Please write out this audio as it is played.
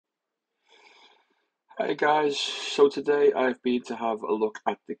Hi guys, so today I've been to have a look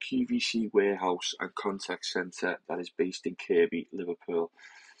at the QVC warehouse and contact centre that is based in Kirkby, Liverpool.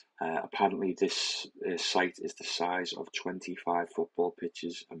 Apparently this site is the size of 25 football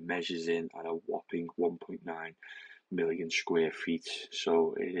pitches and measures in at a whopping 1.9 million square feet,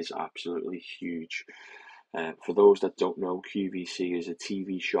 so it is absolutely huge. For those that don't know, QVC is a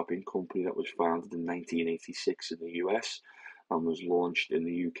TV shopping company that was founded in 1986 in the US and was launched in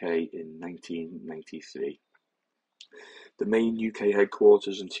the UK in 1993. The main UK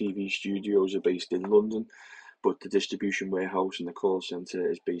headquarters and TV studios are based in London, but the distribution warehouse and the call centre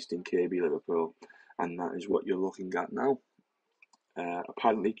is based in Kirkby, Liverpool, and that is what you're looking at now.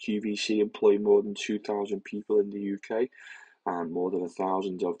 Apparently, QVC employ more than 2,000 people in the UK, and more than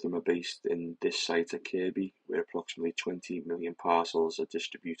 1,000 of them are based in this site at Kirkby, where approximately 20 million parcels are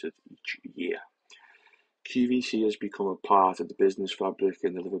distributed each year. QVC has become a part of the business fabric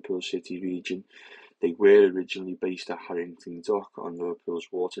in the Liverpool City region. They were originally based at Harrington Dock on Liverpool's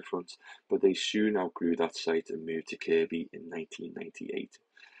waterfront, but they soon outgrew that site and moved to Kirkby in 1998.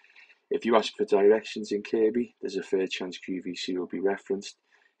 If you ask for directions in Kirkby, there's a fair chance QVC will be referenced.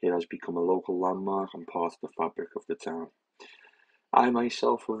 It has become a local landmark and part of the fabric of the town. I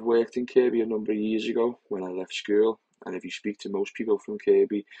myself have worked in Kirkby a number of years ago when I left school, and if you speak to most people from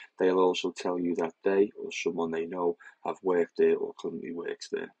Kirkby, they'll also tell you that they or someone they know have worked there or currently works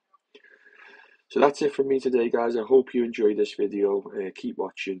there. So that's it from me today, guys. I hope you enjoyed this video. Keep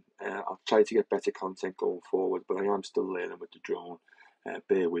watching. I'll try to get better content going forward, but I am still learning with the drone.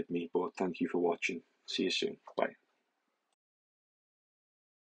 Bear with me, but thank you for watching. See you soon. Bye.